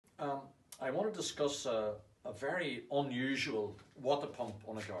I want to discuss a very unusual water pump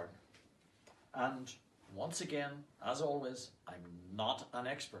on a Gardner. And once again, as always, I'm not an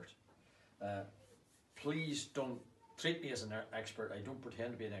expert. Please don't treat me as an expert. I don't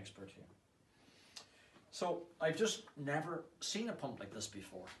pretend to be an expert here. So I've just never seen a pump like this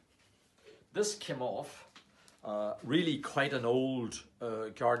before. This came off really quite an old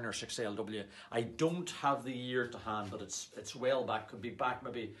Gardner 6LW. I don't have the year to hand, but it's well back, could be back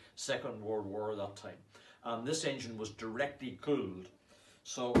maybe Second World War that time. And this engine was directly cooled.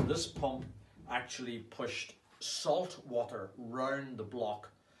 So this pump actually pushed salt water round the block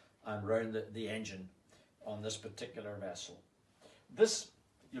and round the engine on this particular vessel. This,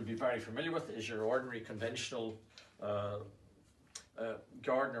 you'll be very familiar with, is your ordinary conventional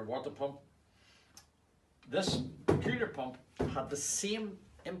Gardner water pump. This cooler pump had the same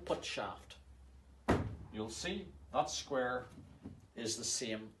input shaft. You'll see that square is the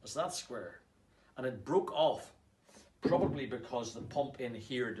same as that square. And it broke off, probably because the pump in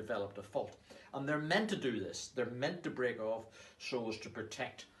here developed a fault. And they're meant to do this. They're meant to break off so as to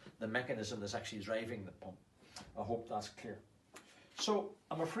protect the mechanism that's actually driving the pump. I hope that's clear. So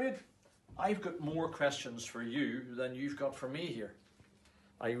I'm afraid I've got more questions for you than you've got for me here.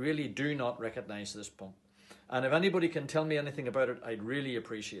 I really do not recognize this pump. And if anybody can tell me anything about it, I'd really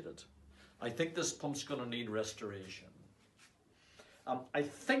appreciate it. I think this pump's going to need restoration. I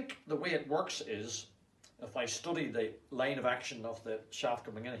think the way it works is, if I study the line of action of the shaft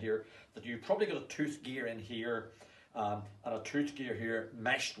coming in here, that you've probably got a tooth gear in here and a tooth gear here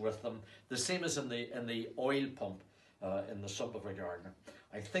meshed with them, the same as in the oil pump in the sump of a Gardner.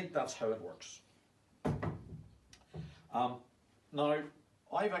 I think that's how it works. Now,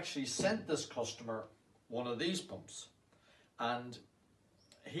 I've actually sent this customer one of these pumps, and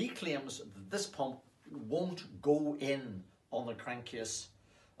he claims that this pump won't go in on the crankcase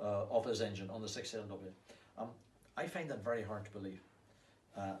of his engine, on the 6LW. I find that very hard to believe,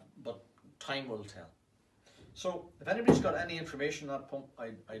 but time will tell. So if anybody's got any information on that pump,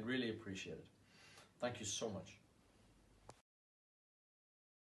 I'd really appreciate it. Thank you so much.